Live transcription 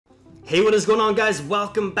Hey, what is going on, guys?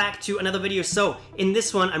 Welcome back to another video. So in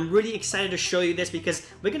this one, I'm really excited to show you this because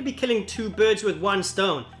we're going to be killing two birds with one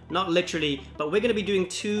stone. Not literally, but we're going to be doing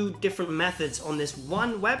two different methods on this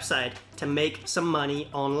one website to make some money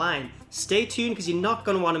online. Stay tuned because you're not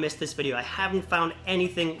going to want to miss this video. I haven't found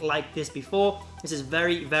anything like this before. This is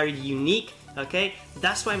very, very unique. Okay,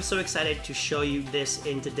 that's why I'm so excited to show you this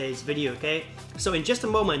in today's video. Okay, so in just a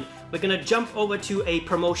moment we're gonna jump over to a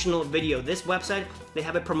promotional video. This website, they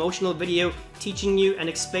have a promotional video teaching you and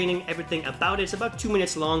explaining everything about it. It's about 2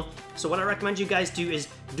 minutes long, so what I recommend you guys do is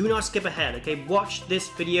do not skip ahead. Okay, watch this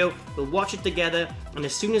video, we'll watch it together, and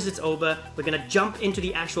as soon as it's over we're gonna jump into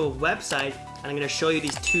the actual website and I'm gonna show you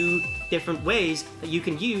these two different ways that you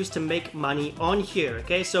can use to make money on here.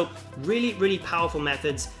 Okay, so really powerful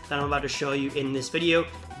methods that I'm about to show you in this video.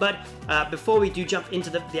 But before we do jump into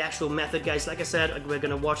the actual method, guys, like I said, we're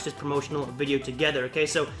gonna watch this promotional video together. Okay,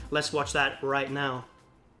 so let's watch that right now.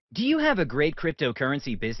 Do you have a great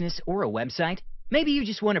cryptocurrency business or a website? Maybe you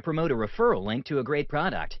just want to promote a referral link to a great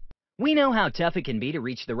product. We know how tough it can be to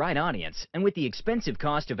reach the right audience, and with the expensive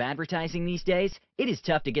cost of advertising these days, it is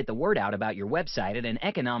tough to get the word out about your website at an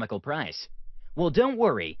economical price. Well, don't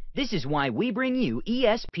worry, this is why we bring you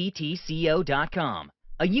ESPTCO.com,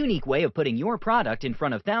 a unique way of putting your product in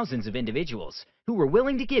front of thousands of individuals who are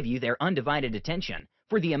willing to give you their undivided attention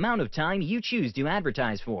for the amount of time you choose to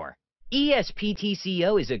advertise for.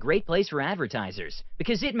 ESPTCO is a great place for advertisers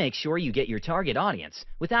because it makes sure you get your target audience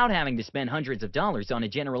without having to spend hundreds of dollars on a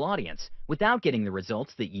general audience without getting the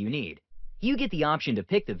results that you need. You get the option to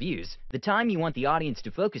pick the views, the time you want the audience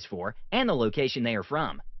to focus for, and the location they are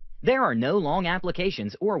from. There are no long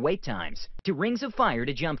applications or wait times to rings of fire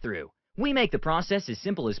to jump through. We make the process as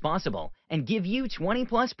simple as possible and give you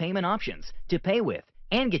 20+ payment options to pay with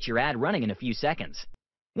and get your ad running in a few seconds.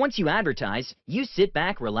 Once you advertise, you sit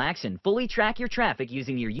back, relax, and fully track your traffic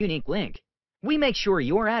using your unique link. We make sure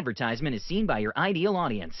your advertisement is seen by your ideal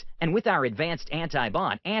audience, and with our advanced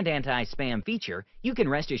anti-bot and anti-spam feature, you can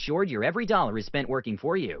rest assured your every dollar is spent working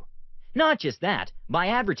for you. Not just that, by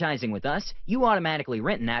advertising with us, you automatically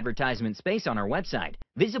rent an advertisement space on our website,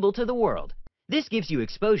 visible to the world. This gives you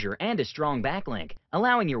exposure and a strong backlink,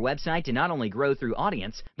 allowing your website to not only grow through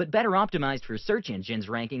audience, but better optimized for search engines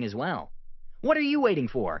ranking as well. What are you waiting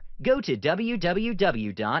for? Go to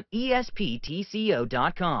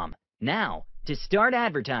www.esptco.com now to start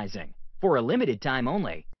advertising for a limited time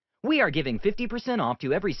only. We are giving 50% off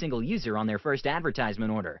to every single user on their first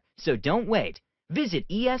advertisement order, so don't wait. Visit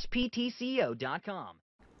esptco.com.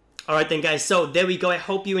 Alright then, guys, so there we go. I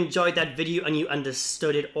hope you enjoyed that video and you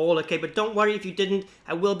understood it all. Okay, but don't worry if you didn't.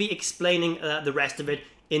 I will be explaining the rest of it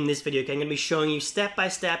in this video. Okay, I'm going to be showing you step by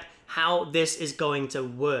step how this is going to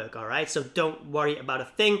work. Alright, so don't worry about a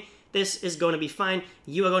thing. This is going to be fine.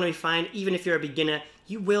 You are going to be fine. Even if you're a beginner,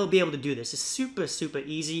 you will be able to do this. It's super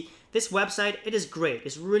easy. This website, it is great.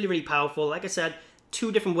 It's really powerful. Like I said,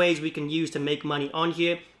 two different ways we can use to make money on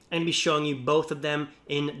here. I'm going to be showing you both of them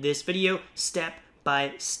in this video, step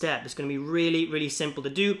by step. It's going to be really simple to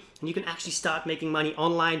do, and you can actually start making money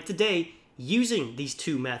online today using these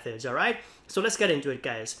two methods. All right, so let's get into it,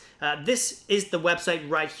 guys. This is the website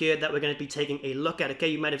right here that we're going to be taking a look at. Okay,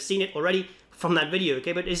 you might have seen it already from that video.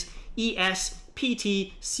 Okay, but it's esptco.com.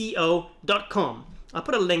 I'll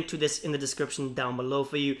put a link to this in the description down below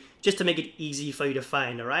for you, just to make it easy for you to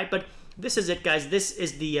find. All right, but this is it, guys. This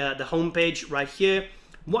is the homepage right here.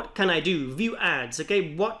 What can I do? View ads.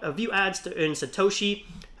 Okay, view ads to earn Satoshi.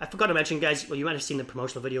 I forgot to mention, guys, well, you might have seen the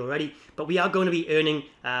promotional video already, but we are going to be earning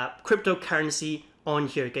cryptocurrency on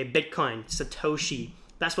here. Okay, Bitcoin, Satoshi.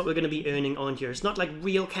 That's what we're going to be earning on here. It's not like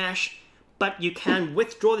real cash, but you can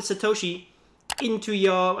withdraw the Satoshi into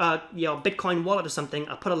your Bitcoin wallet or something.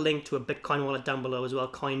 I'll put a link to a Bitcoin wallet down below as well,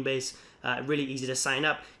 Coinbase. Really easy to sign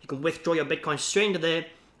up. You can withdraw your Bitcoin straight into there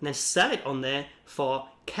and then sell it on there for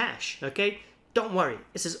cash. Okay. Don't worry,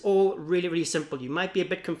 this is all really simple. You might be a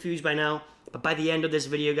bit confused by now, but by the end of this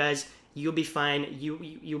video, guys, you'll be fine.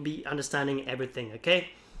 You'll be understanding everything,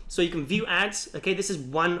 okay? So you can view ads, okay? This is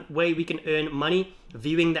one way we can earn money,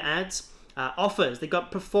 viewing the ads. Offers, they've got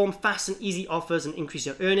perform fast and easy offers and increase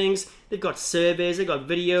your earnings. They've got surveys, they've got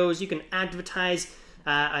videos, you can advertise,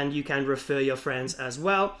 and you can refer your friends as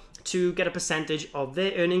well to get a percentage of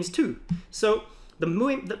their earnings too. So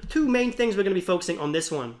the two main things we're gonna be focusing on this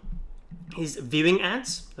one is viewing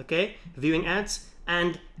ads, okay? Viewing ads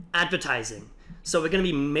and advertising. So we're going to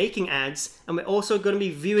be making ads and we're also going to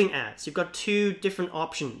be viewing ads. You've got two different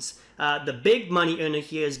options. The big money earner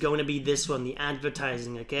here is going to be this one, the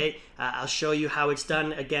advertising, okay? I'll show you how it's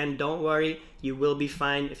done. Again, don't worry, you will be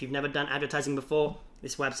fine. If you've never done advertising before,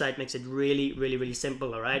 This website makes it really, really, really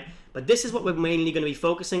simple, all right? But this is what we're mainly going to be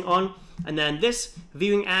focusing on. And then this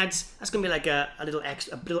viewing ads, that's going to be like a little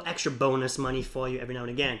extra bonus money for you every now and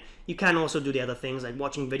again. You can also do the other things like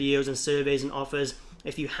watching videos and surveys and offers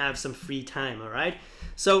if you have some free time, all right?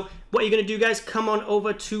 So what you're going to do, guys, come on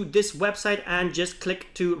over to this website and just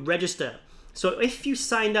click to register. So if you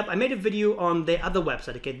signed up, I made a video on the other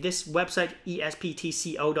website, okay? This website,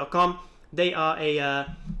 esptco.com, they are a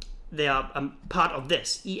part of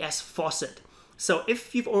this, ES Faucet. So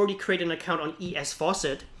if you've already created an account on ES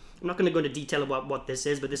Faucet, I'm not going to go into detail about what this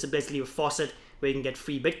is, but this is basically a faucet where you can get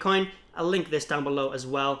free Bitcoin. I'll link this down below as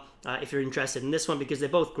well if you're interested in this one, because they're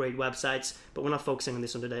both great websites, but we're not focusing on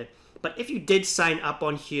this one today. But if you did sign up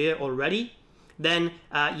on here already, then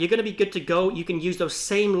you're going to be good to go. You can use those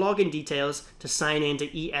same login details to sign into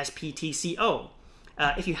ESPTCO.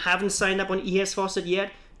 If you haven't signed up on ES Faucet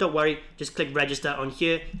yet, don't worry, just click register on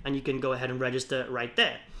here and you can go ahead and register right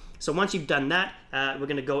there. So once you've done that, we're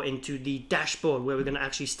going to go into the dashboard where we're going to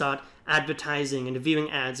actually start advertising and viewing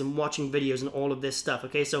ads and watching videos and all of this stuff.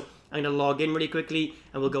 Okay, so I'm going to log in really quickly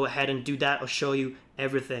and we'll go ahead and do that. I'll show you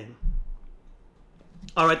everything.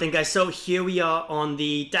 Alright then, guys, so here we are on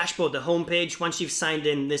the dashboard, the home page. Once you've signed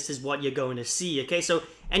in, this is what you're going to see, okay? So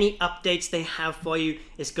any updates they have for you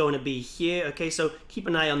is going to be here, okay? So keep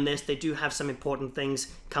an eye on this. They do have some important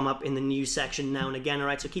things come up in the news section now and again,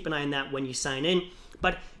 alright? So keep an eye on that when you sign in.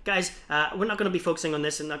 But guys, we're not going to be focusing on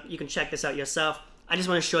this, and you can check this out yourself. I just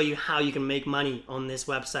want to show you how you can make money on this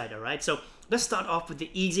website, alright? So let's start off with the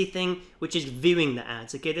easy thing, which is viewing the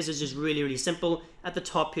ads, okay? This is just really, really simple. At the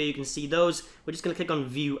top here, you can see those. We're just going to click on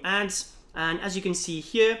view ads. And as you can see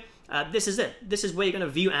here, this is it. This is where you're going to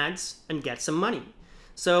view ads and get some money.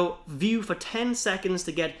 So view for 10 seconds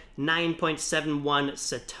to get 9.71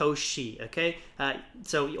 Satoshi, okay?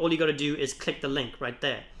 So all you got to do is click the link right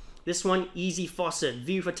there. This one, Easy Faucet,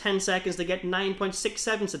 view for 10 seconds to get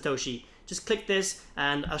 9.67 Satoshi. Just click this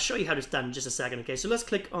and I'll show you how it's done in just a second, okay? So let's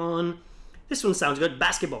click on, this one sounds good,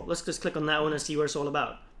 basketball. Let's just click on that one and see what it's all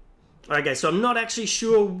about. Alright guys, so I'm not actually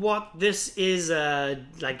sure what this is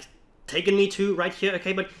like taking me to right here,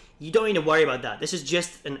 okay? But you don't need to worry about that. This is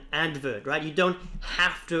just an advert, right? You don't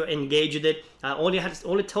have to engage with it. All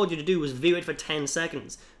it told you to do was view it for 10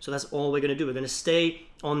 seconds. So that's all we're going to do. We're going to stay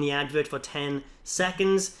on the advert for 10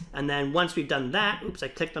 seconds. And then once we've done that, oops, I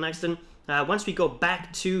clicked on accident. Once we go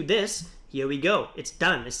back to this, here we go. It's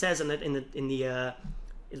done. It says in the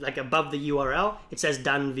like above the URL, it says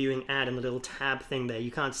done viewing ad in the little tab thing there.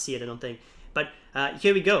 You can't see it, I don't think. But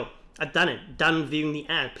here we go. I've done it. Done viewing the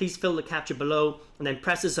ad. Please fill the captcha below and then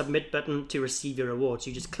press the submit button to receive your reward. So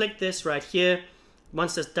you just click this right here.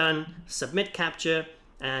 Once that's done, submit captcha,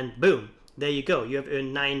 and boom, there you go. You have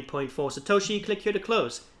earned 9.4 Satoshi. Click here to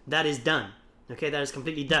close. That is done. Okay, that is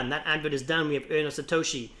completely done. That advert is done. We have earned a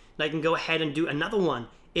Satoshi. Now you can go ahead and do another one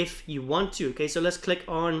if you want to. Okay, so let's click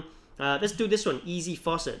on, let's do this one, Easy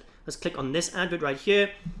Faucet. Let's click on this advert right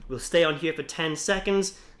here. We'll stay on here for 10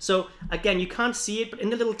 seconds. So again, you can't see it, but in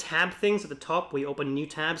the little tab things at the top where you open new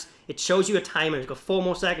tabs, it shows you a timer. It's got 4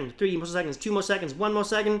 more seconds, 3 more seconds, 2 more seconds, 1 more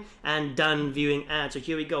second, and done viewing ad. So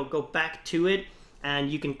here we go. Go back to it,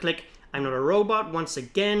 and you can click I'm not a robot once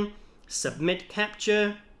again, submit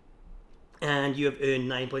captcha, and you have earned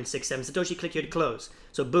 9.67 Satoshi. Click here to close.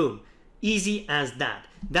 So boom. Easy as that.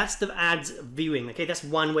 That's the ads viewing, okay? That's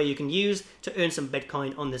one way you can use to earn some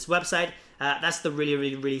Bitcoin on this website. That's the really,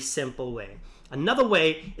 really, really simple way. Another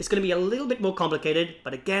way is going to be a little bit more complicated,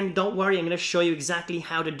 but again, don't worry, I'm going to show you exactly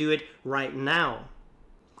how to do it right now.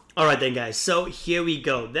 Alright then guys, so here we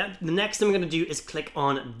go. The next thing we're going to do is click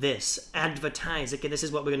on this, advertise. Okay, this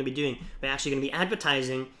is what we're going to be doing. We're actually going to be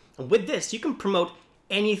advertising, and with this, you can promote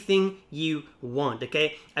anything you want,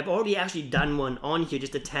 okay? I've already actually done one on here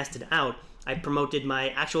just to test it out. I promoted my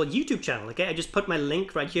actual YouTube channel, okay? I just put my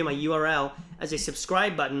link right here, my URL, as a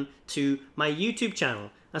subscribe button to my YouTube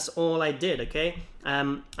channel. That's all I did, okay?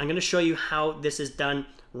 I'm going to show you how this is done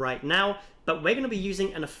right now, but we're going to be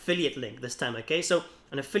using an affiliate link this time, okay? So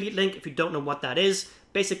an affiliate link, if you don't know what that is,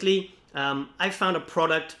 basically, I found a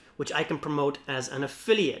product which I can promote as an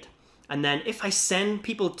affiliate. And then if I send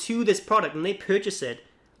people to this product and they purchase it,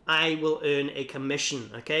 I will earn a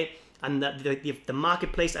commission, okay? And the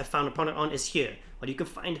marketplace I found a product on is here. But you can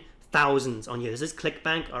find thousands on here. This is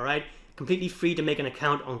ClickBank, all right? Completely free to make an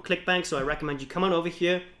account on ClickBank. So I recommend you come on over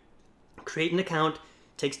here, create an account.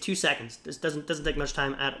 Takes 2 seconds. This doesn't take much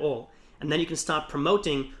time at all. And then you can start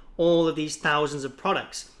promoting all of these thousands of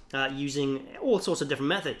products using all sorts of different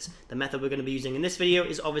methods. The method we're going to be using in this video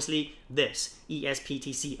is obviously this,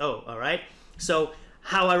 ESPTCO, all right? So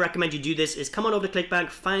how I recommend you do this is come on over to ClickBank,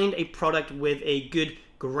 find a product with a good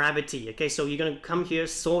gravity. Okay, so you're going to come here,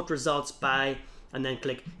 sort results by, and then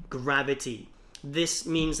click gravity. This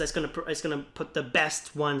means that's going to put the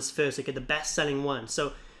best ones first, okay, the best selling ones.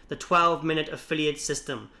 So the 12-minute affiliate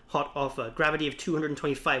system, hot offer, gravity of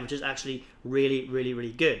 225, which is actually really, really,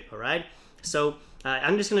 really good. All right, so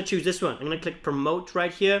I'm just going to choose this one. I'm going to click promote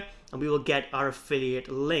right here, and we will get our affiliate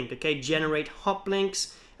link. Okay, generate hop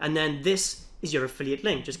links, and then this is your affiliate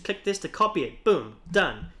link. Just click this to copy it. Boom,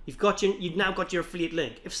 done. You've now got your affiliate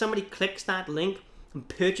link. If somebody clicks that link and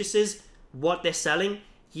purchases what they're selling,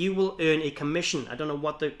 you will earn a commission. I don't know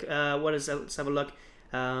what what is. Let's have a look.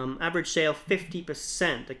 Average sale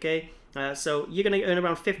 50%. Okay, so you're gonna earn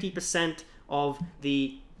around 50% of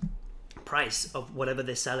the price of whatever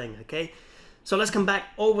they're selling. Okay, so let's come back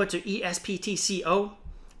over to ESPTCO,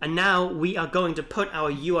 and now we are going to put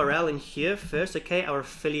our URL in here first. Okay, our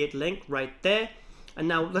affiliate link right there. And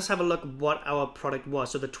now let's have a look what our product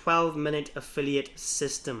was. So the 12-minute affiliate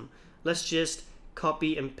system. Let's just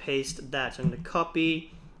copy and paste that. So I'm going to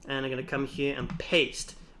copy, and I'm going to come here and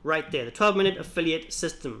paste right there. The 12-minute affiliate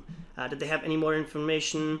system. Did they have any more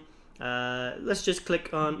information? Let's just click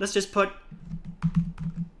on. Let's put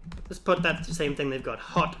that same thing they've got.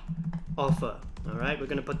 Hot offer. All right, we're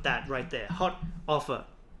going to put that right there. Hot offer.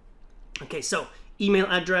 Okay, so email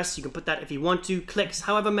address, you can put that if you want to. Clicks,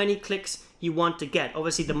 however many clicks you want to get.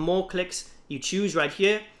 Obviously, the more clicks you choose right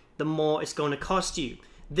here, the more it's going to cost you.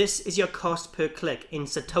 This is your cost per click in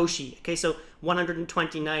Satoshi. Okay, so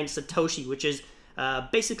 129 Satoshi, which is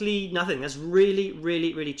basically nothing. That's really,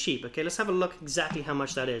 really, really cheap. Okay, let's have a look exactly how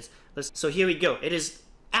much that is. So here we go. It is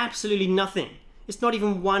absolutely nothing. It's not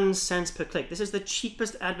even 1 cent per click. This is the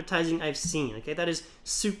cheapest advertising I've seen. Okay, that is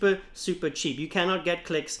super, super cheap. You cannot get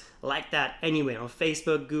clicks like that anywhere on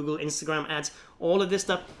Facebook, Google, Instagram ads, all of this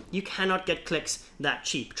stuff. You cannot get clicks that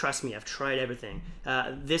cheap. Trust me, I've tried everything.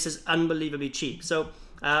 This is unbelievably cheap. So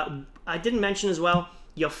I didn't mention as well,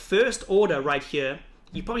 your first order right here,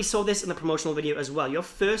 you probably saw this in the promotional video as well. Your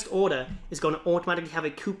first order is going to automatically have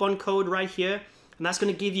a coupon code right here, and that's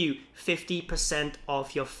going to give you 50%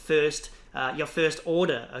 off your first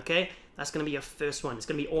order. Okay, that's going to be your first one. It's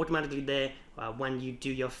going to be automatically there when you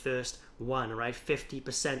do your first one, right?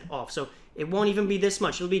 50% off. So it won't even be this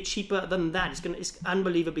much. It'll be cheaper than that. It's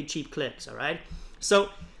unbelievably cheap clicks. All right. So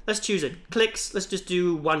let's choose it. Clicks. Let's just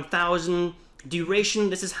do 1,000.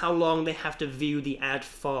 Duration. This is how long they have to view the ad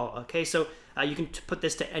for. Okay. So you can put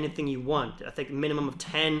this to anything you want. I think minimum of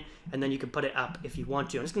 10, and then you can put it up if you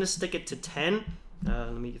want to. I'm just going to stick it to 10.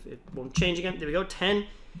 Let me. It won't change again. There we go. 10.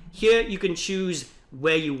 Here you can choose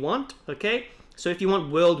where you want. Okay. So if you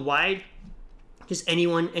want worldwide, just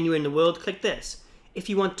anywhere in the world, click this. If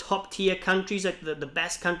you want top tier countries, like the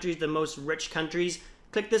best countries, the most rich countries,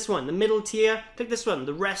 click this one. The middle tier, click this one.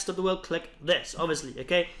 The rest of the world, click this, obviously.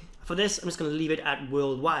 Okay. For this, I'm just going to leave it at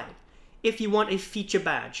worldwide. If you want a feature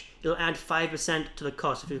badge, it'll add 5% to the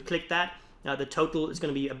cost. If you click that, the total is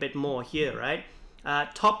going to be a bit more here, right?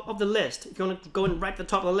 Top of the list. If you want to go and right to the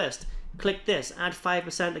top of the list, click this, add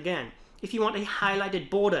 5% again. If you want a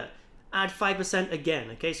highlighted border, add 5%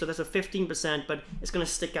 again. Okay, so that's a 15%, but it's going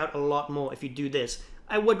to stick out a lot more if you do this.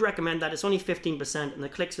 I would recommend that. It's only 15%, and the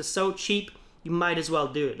clicks are so cheap, you might as well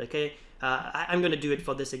do it. Okay, I'm going to do it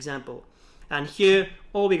for this example. And here,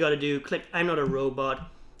 all we got to do, click I'm not a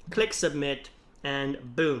robot, click submit,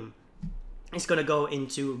 and boom. It's going to go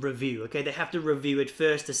into review. Okay, they have to review it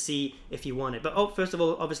first to see if you want it. But first of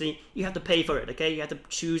all, obviously, you have to pay for it. Okay, you have to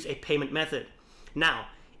choose a payment method. Now,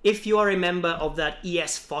 if you are a member of that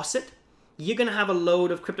ES Faucet, you're going to have a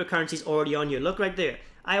load of cryptocurrencies already on you. Look right there.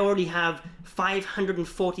 I already have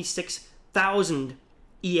 546,000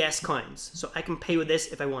 ES coins. So I can pay with this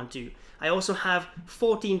if I want to. I also have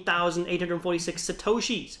 14,846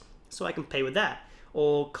 Satoshis. So I can pay with that.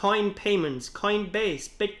 Or coin payments, Coinbase,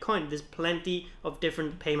 Bitcoin. There's plenty of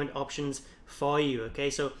different payment options for you. Okay,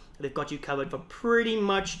 so they've got you covered for pretty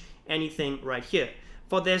much anything right here.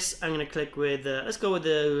 For this, I'm going to click with, let's go with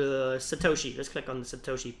the Satoshi. Let's click on the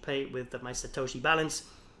Satoshi, pay with my Satoshi balance.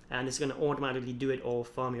 And it's going to automatically do it all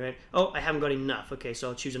for me, right? Oh, I haven't got enough. Okay, so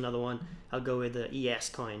I'll choose another one. I'll go with the ES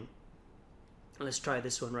coin. Let's try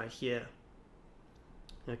this one right here.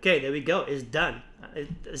 Okay, there we go. It's done.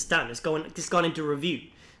 It's done. It's gone into review.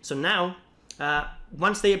 So now,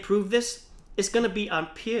 once they approve this, it's going to be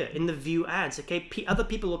up here in the view ads. Okay, other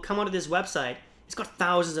people will come onto this website. It's got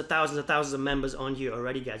thousands and thousands and thousands of members on here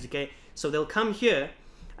already, guys. Okay, so they'll come here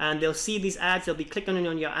and they'll see these ads. They'll be clicking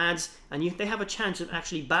on your ads, and they have a chance of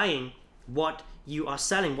actually buying what you are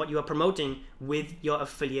selling, what you are promoting with your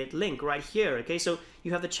affiliate link right here. Okay, so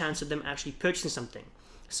you have the chance of them actually purchasing something.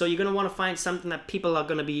 So you're going to want to find something that people are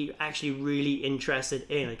going to be actually really interested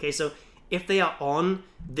in. Okay, so if they are on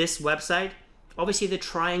this website, obviously they're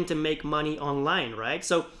trying to make money online, right?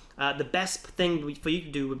 So the best thing for you to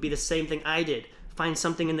do would be the same thing I did. Find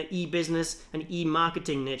something in the e-business and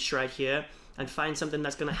e-marketing niche right here, and find something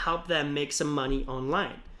that's going to help them make some money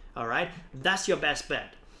online. All right, that's your best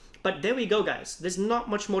bet. But there we go, guys. There's not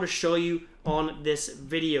much more to show you on this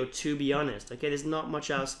video, to be honest. Okay, there's not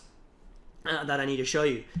much else that I need to show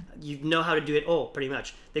you. You know how to do it all, pretty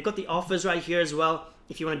much. They've got the offers right here as well.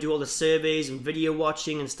 If you want to do all the surveys and video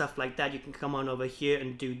watching and stuff like that, you can come on over here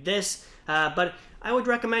and do this. But I would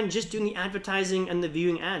recommend just doing the advertising and the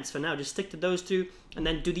viewing ads for now. Just stick to those two and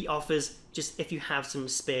then do the offers just if you have some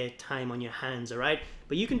spare time on your hands, all right?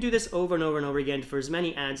 But you can do this over and over and over again for as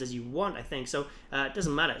many ads as you want, I think. So it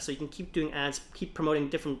doesn't matter. So you can keep doing ads, keep promoting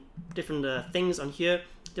different things on here,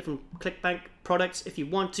 different ClickBank products if you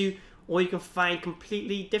want to, or you can find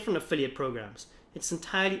completely different affiliate programs. It's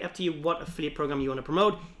entirely up to you what affiliate program you want to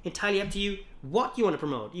promote, entirely up to you what you want to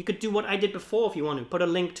promote. You could do what I did before if you want to. Put a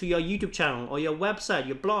link to your YouTube channel or your website,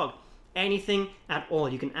 your blog, anything at all.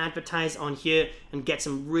 You can advertise on here and get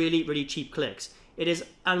some really, really cheap clicks. It is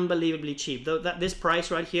unbelievably cheap. Though this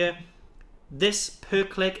price right here, this per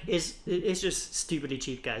click is just stupidly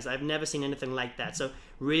cheap, guys. I've never seen anything like that. So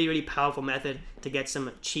really, really powerful method to get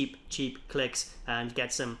some cheap clicks and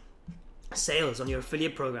get some sales on your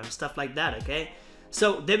affiliate program, stuff like that, okay?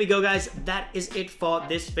 So there we go, guys. That is it for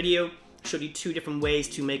this video. Showed you 2 different ways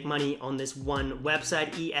to make money on this one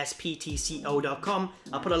website, esptco.com.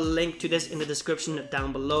 I'll put a link to this in the description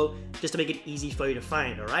down below just to make it easy for you to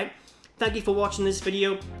find, all right? Thank you for watching this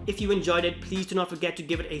video. If you enjoyed it, please do not forget to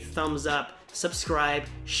give it a thumbs up, subscribe,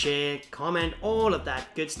 share, comment, all of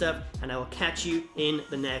that good stuff, and I will catch you in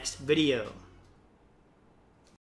the next video.